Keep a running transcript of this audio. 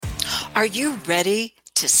Are you ready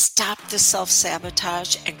to stop the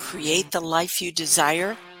self-sabotage and create the life you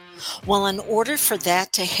desire? Well, in order for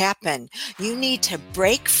that to happen, you need to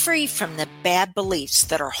break free from the bad beliefs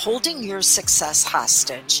that are holding your success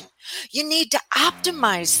hostage. You need to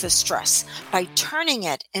optimize the stress by turning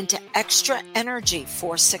it into extra energy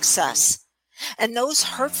for success. And those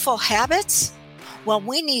hurtful habits? Well,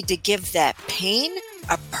 we need to give that pain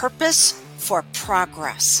a purpose for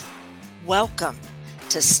progress. Welcome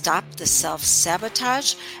to Stop the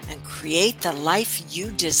Self-Sabotage and Create the Life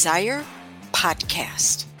You Desire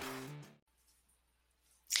podcast.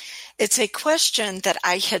 It's a question that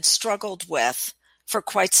I had struggled with for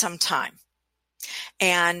quite some time.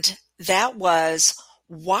 And that was,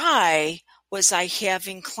 why was I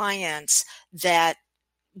having clients that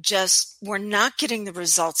just were not getting the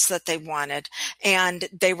results that they wanted, and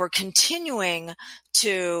they were continuing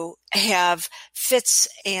to have fits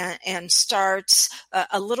and starts,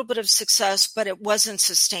 a little bit of success, but it wasn't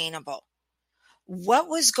sustainable. What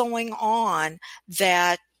was going on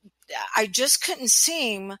that I just couldn't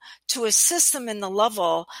seem to assist them in the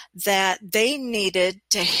level that they needed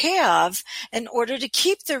to have in order to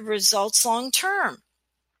keep their results long term?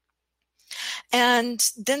 And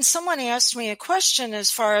then someone asked me a question as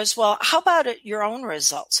far as, well, how about your own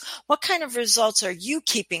results? What kind of results are you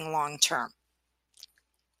keeping long term?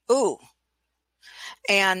 Ooh.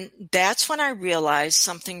 And that's when I realized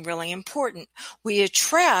something really important. We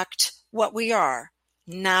attract what we are,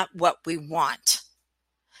 not what we want.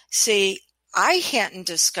 See, I hadn't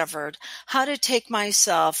discovered how to take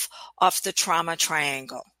myself off the trauma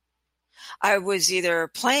triangle. I was either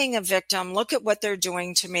playing a victim, look at what they're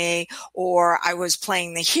doing to me, or I was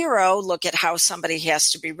playing the hero, look at how somebody has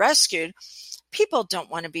to be rescued. People don't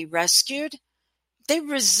want to be rescued. They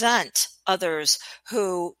resent others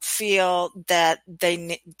who feel that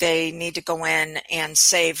they need to go in and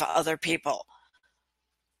save other people.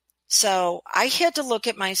 So I had to look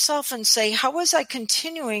at myself and say, how was I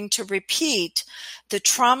continuing to repeat the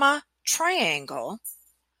trauma triangle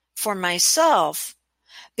for myself?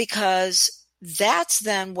 Because that's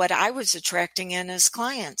then what I was attracting in as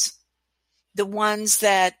clients, the ones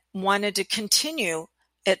that wanted to continue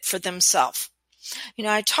it for themselves. You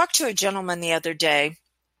know, I talked to a gentleman the other day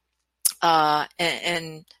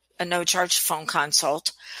in a no-charge phone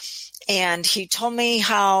consult, and he told me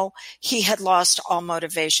how he had lost all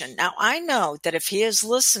motivation. Now, I know that if he is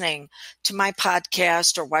listening to my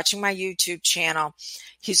podcast or watching my YouTube channel,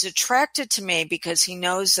 he's attracted to me because he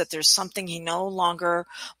knows that there's something he no longer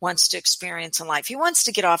wants to experience in life. He wants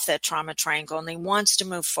to get off that trauma triangle and he wants to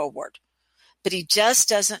move forward, but he just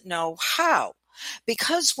doesn't know how.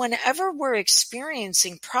 Because whenever we're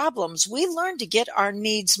experiencing problems, we learn to get our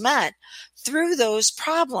needs met through those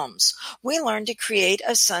problems. We learn to create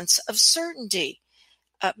a sense of certainty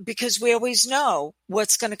because we always know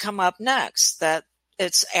what's going to come up next, that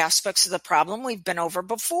it's aspects of the problem we've been over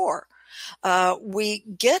before. We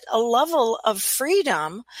get a level of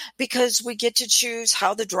freedom because we get to choose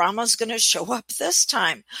how the drama is going to show up this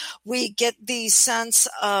time. We get the sense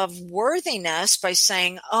of worthiness by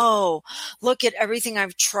saying, oh, look at everything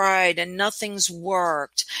I've tried and nothing's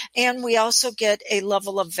worked. And we also get a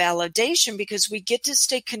level of validation because we get to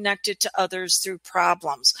stay connected to others through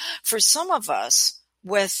problems. For some of us,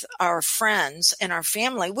 with our friends and our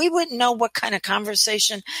family, we wouldn't know what kind of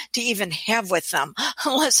conversation to even have with them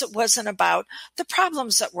unless it wasn't about the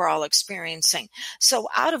problems that we're all experiencing. So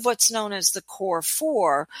out of what's known as the core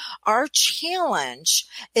four, our challenge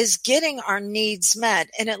is getting our needs met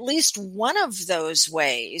in at least one of those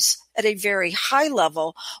ways at a very high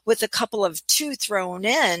level, with a couple of two thrown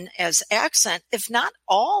in as accent, if not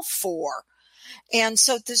all four. And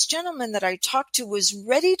so this gentleman that I talked to was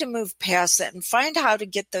ready to move past that and find how to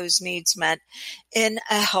get those needs met in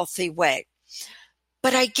a healthy way.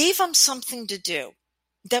 But I gave him something to do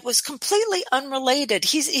that was completely unrelated.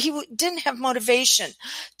 He didn't have motivation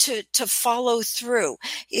to follow through.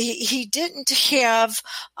 He didn't have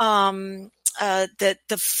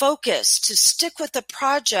the focus to stick with the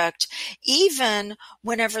project, even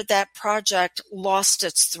whenever that project lost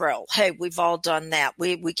its thrill. Hey, we've all done that.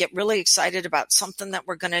 We get really excited about something that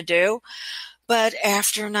we're going to do, but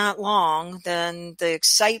after not long, then the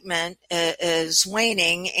excitement is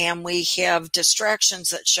waning and we have distractions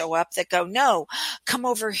that show up that go, no, come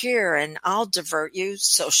over here and I'll divert you.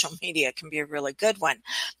 Social media can be a really good one.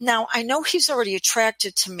 Now, I know he's already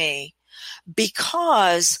attracted to me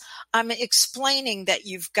because I'm explaining that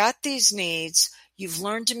you've got these needs, you've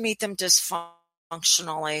learned to meet them dysfunctionally.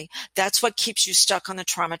 dysfunctionally. That's what keeps you stuck on the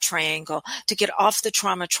trauma triangle. To get off the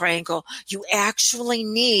trauma triangle, you actually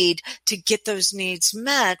need to get those needs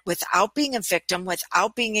met without being a victim,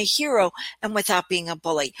 without being a hero, and without being a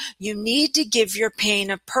bully. You need to give your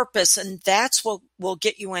pain a purpose, and that's what will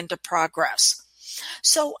get you into progress.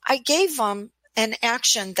 So I gave him an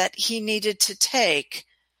action that he needed to take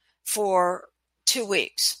for 2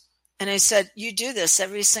 weeks. And I said, you do this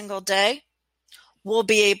every single day, we'll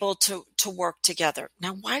be able to work together.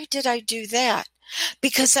 Now, why did I do that?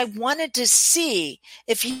 Because I wanted to see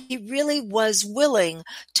if he really was willing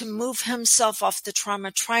to move himself off the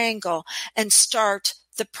trauma triangle and start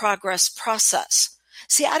the progress process.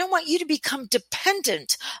 See, I don't want you to become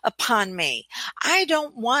dependent upon me. I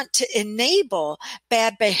don't want to enable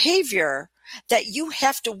bad behavior that you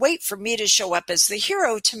have to wait for me to show up as the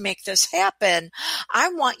hero to make this happen.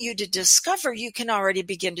 I want you to discover you can already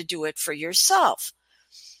begin to do it for yourself.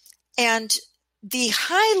 And the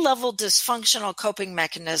high-level dysfunctional coping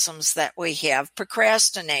mechanisms that we have,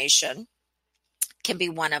 procrastination can be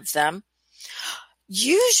one of them,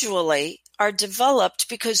 usually are developed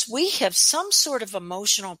because we have some sort of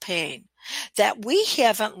emotional pain that we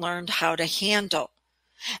haven't learned how to handle.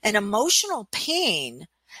 An emotional pain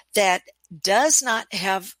that does not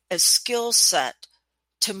have a skill set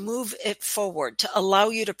to move it forward, to allow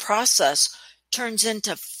you to process, turns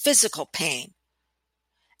into physical pain.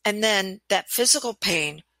 And then that physical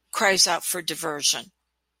pain cries out for diversion.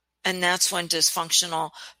 And that's when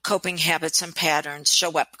dysfunctional coping habits and patterns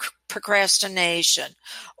show up. Procrastination,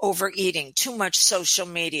 overeating, too much social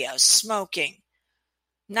media, smoking.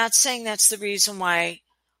 Not saying that's the reason why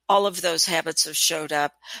all of those habits have showed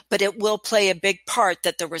up, but it will play a big part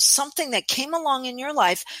that there was something that came along in your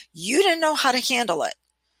life, you didn't know how to handle it.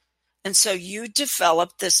 And so you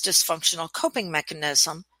developed this dysfunctional coping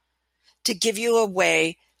mechanism to give you a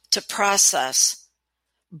way to process,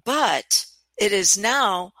 but it is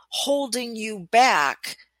now holding you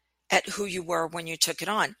back at who you were when you took it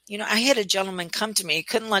on. You know, I had a gentleman come to me, he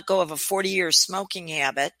couldn't let go of a 40-year smoking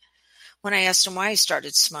habit. When I asked him why he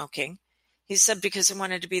started smoking, he said, because I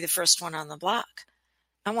wanted to be the first one on the block.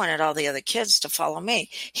 I wanted all the other kids to follow me.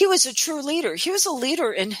 He was a true leader. He was a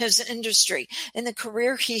leader in his industry, in the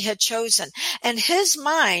career he had chosen. And his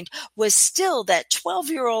mind was still that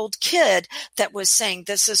 12-year-old kid that was saying,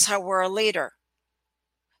 this is how we're a leader.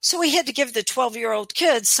 So he had to give the 12-year-old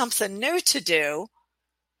kid something new to do.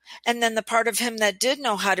 And then the part of him that did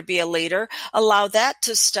know how to be a leader, allow that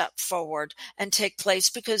to step forward and take place,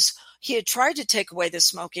 because he had tried to take away the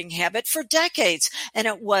smoking habit for decades and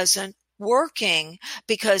it wasn't working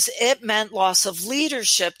because it meant loss of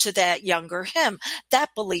leadership to that younger him.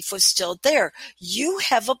 That belief was still there. You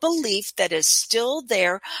have a belief that is still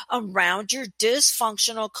there around your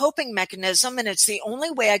dysfunctional coping mechanism, and it's the only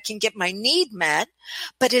way I can get my need met,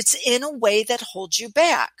 but it's in a way that holds you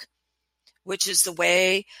back, which is the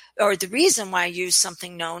way or the reason why I use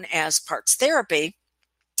something known as parts therapy,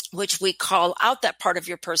 which we call out that part of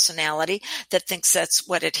your personality that thinks that's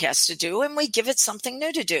what it has to do, and we give it something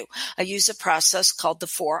new to do. I use a process called the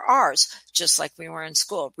 4 R's, just like we were in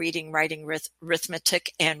school: reading, writing,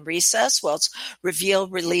 arithmetic, and recess. Well, it's reveal,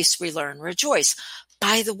 release, relearn, rejoice.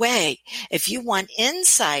 By the way, if you want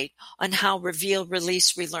insight on how reveal,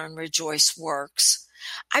 release, relearn, rejoice works,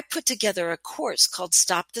 I put together a course called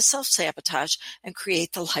Stop the Self-Sabotage and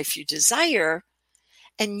Create the Life You Desire,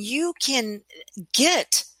 and you can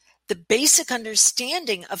get the basic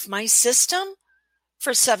understanding of my system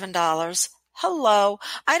for $7. Hello.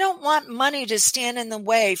 I don't want money to stand in the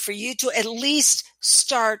way for you to at least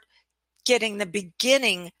start getting the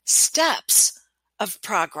beginning steps of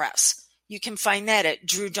progress. You can find that at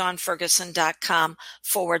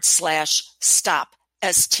drewdawnferguson.com/stop,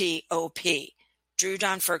 S-T-O-P.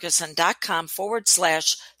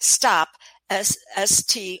 drewdawnferguson.com/stop,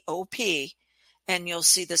 S-T-O-P. And you'll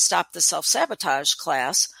see the Stop the Self-Sabotage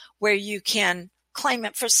class where you can claim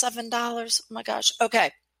it for $7. Oh my gosh.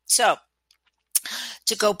 Okay. So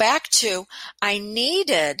to go back to, I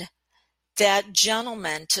needed that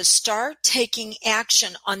gentleman to start taking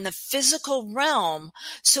action on the physical realm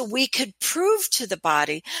so we could prove to the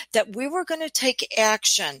body that we were going to take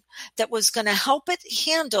action that was going to help it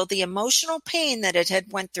handle the emotional pain that it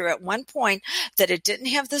had went through at one point that it didn't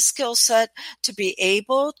have the skill set to be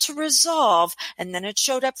able to resolve. And then it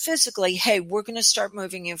showed up physically. Hey, we're going to start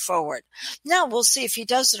moving you forward. Now we'll see if he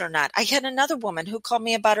does it or not. I had another woman who called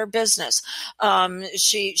me about her business.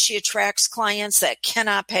 She attracts clients that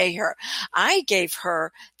cannot pay her. I gave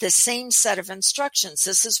her the same set of instructions.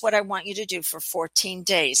 This is what I want you to do for 14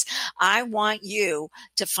 days. I want you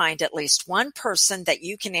to find at least one person that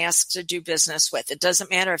you can ask to do business with. It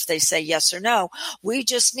doesn't matter if they say yes or no. We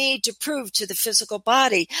just need to prove to the physical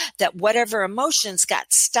body that whatever emotions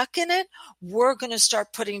got stuck in it, we're going to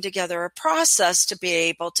start putting together a process to be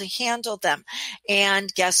able to handle them.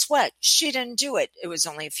 And guess what? She didn't do it. It was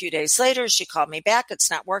only a few days later. She called me back. It's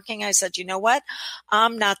not working. I said, you know what?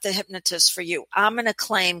 I'm not the hypnotist for you. I'm going to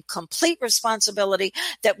claim complete responsibility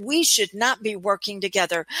that we should not be working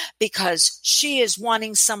together because she is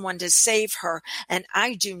wanting someone to save her. And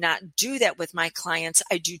I do not do that with my clients.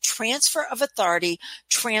 I do transfer of authority,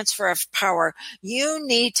 transfer of power. You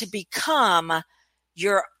need to become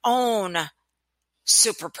your own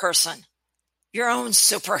super person, your own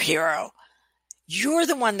superhero. You're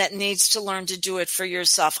the one that needs to learn to do it for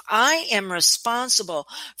yourself. I am responsible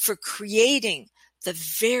for creating the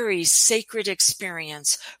very sacred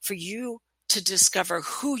experience for you to discover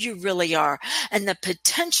who you really are and the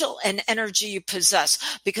potential and energy you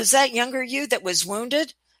possess. Because that younger you that was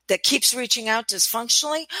wounded, that keeps reaching out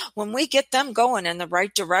dysfunctionally, when we get them going in the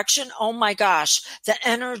right direction, oh my gosh, the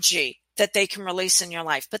energy that they can release in your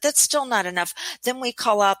life. But that's still not enough. Then we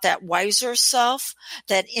call out that wiser self,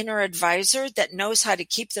 that inner advisor that knows how to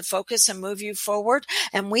keep the focus and move you forward.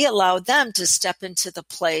 And we allow them to step into the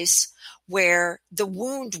place where the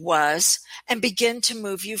wound was and begin to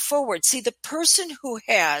move you forward. See, the person who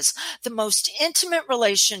has the most intimate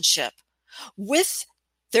relationship with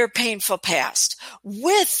their painful past,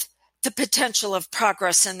 with the potential of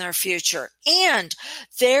progress in their future, and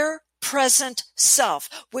their present self,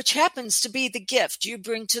 which happens to be the gift you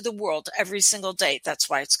bring to the world every single day. That's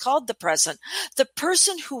why it's called the present. The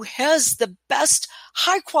person who has the best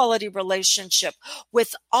high quality relationship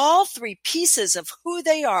with all three pieces of who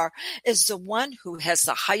they are is the one who has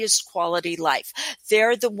the highest quality life.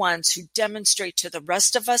 They're the ones who demonstrate to the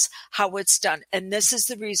rest of us how it's done. And this is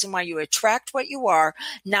the reason why you attract what you are,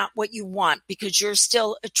 not what you want, because you're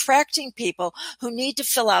still attracting people who need to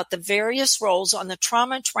fill out the various roles on the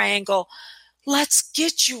trauma triangle. Let's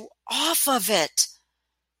get you off of it.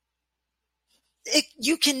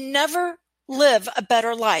 You can never live a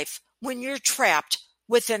better life when you're trapped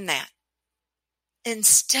within that.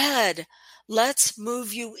 Instead, let's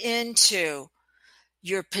move you into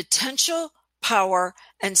your potential, power,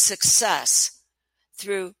 and success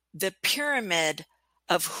through the pyramid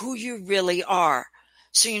of who you really are.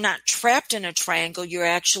 So you're not trapped in a triangle. You're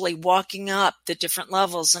actually walking up the different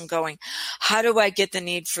levels and going, how do I get the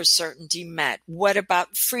need for certainty met? What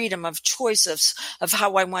about freedom of choices of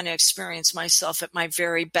how I want to experience myself at my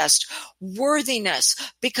very best? Worthiness,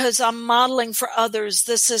 because I'm modeling for others.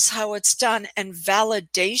 This is how it's done. And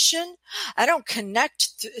validation. I don't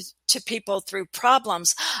connect to people through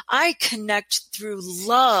problems. I connect through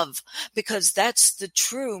love, because that's the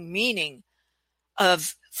true meaning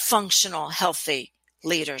of functional, healthy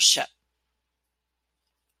leadership.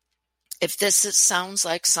 If this sounds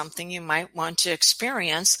like something you might want to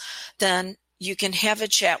experience, then you can have a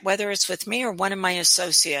chat, whether it's with me or one of my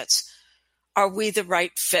associates. Are we the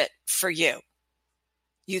right fit for you?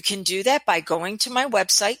 You can do that by going to my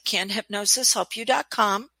website,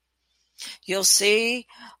 canhypnosishelpyou.com. You'll see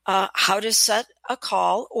how to set a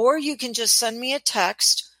call, or you can just send me a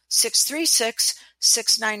text,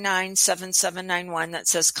 636-699-7791, that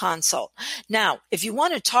says consult. Now, if you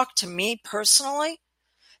want to talk to me personally,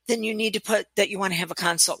 then you need to put that you want to have a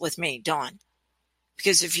consult with me, Dawn.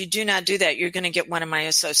 Because if you do not do that, you're going to get one of my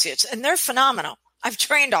associates. And they're phenomenal. I've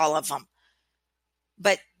trained all of them.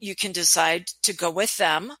 But you can decide to go with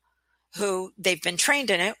them, who they've been trained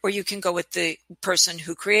in it, or you can go with the person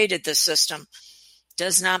who created the system.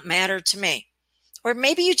 Does not matter to me. Or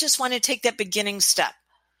maybe you just want to take that beginning step.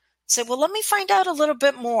 Say, well, let me find out a little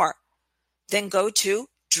bit more. Then go to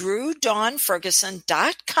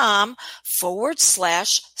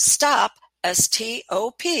drewdawnferguson.com/stop,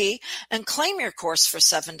 STOP, and claim your course for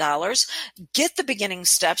 $7. Get the beginning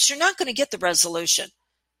steps. You're not going to get the resolution.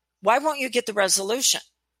 Why won't you get the resolution?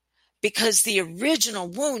 Because the original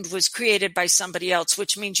wound was created by somebody else,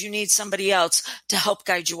 which means you need somebody else to help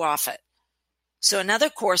guide you off it. So another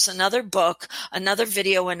course, another book, another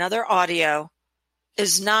video, another audio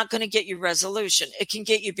is not going to get you resolution. It can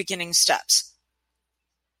get you beginning steps.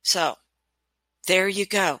 So there you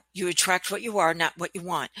go. You attract what you are, not what you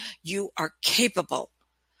want. You are capable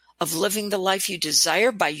of living the life you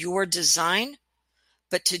desire by your design.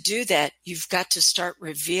 But to do that, you've got to start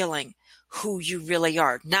revealing who you really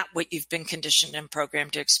are, not what you've been conditioned and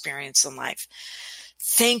programmed to experience in life.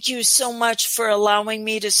 Thank you so much for allowing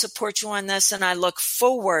me to support you on this, and I look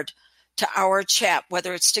forward to our chat,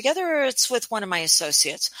 whether it's together or it's with one of my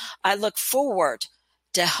associates. I look forward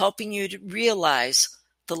to helping you to realize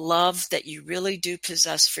the love that you really do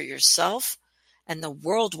possess for yourself, and the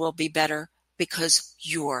world will be better because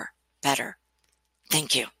you're better.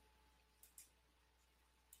 Thank you.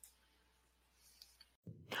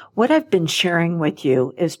 What I've been sharing with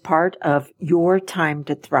you is part of your time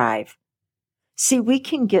to thrive. See, we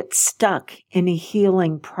can get stuck in a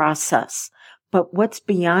healing process, but what's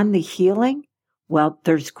beyond the healing? Well,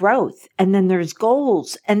 there's growth, and then there's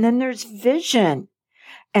goals, and then there's vision.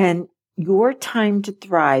 And your time to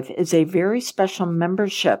thrive is a very special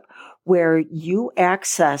membership where you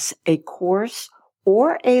access a course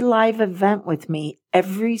or a live event with me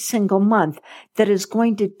every single month that is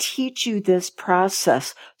going to teach you this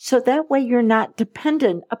process. So that way you're not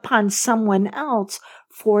dependent upon someone else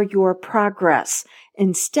for your progress.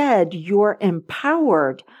 Instead, you're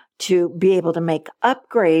empowered to be able to make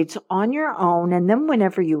upgrades on your own. And then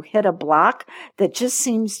whenever you hit a block that just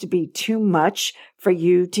seems to be too much for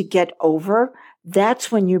you to get over,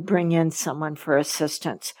 that's when you bring in someone for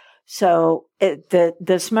assistance. So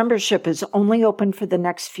this membership is only open for the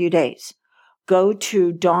next few days. Go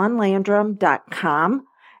to dawnlandrum.com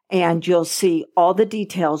and you'll see all the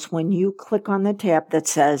details when you click on the tab that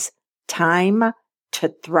says Time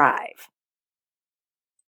to Thrive.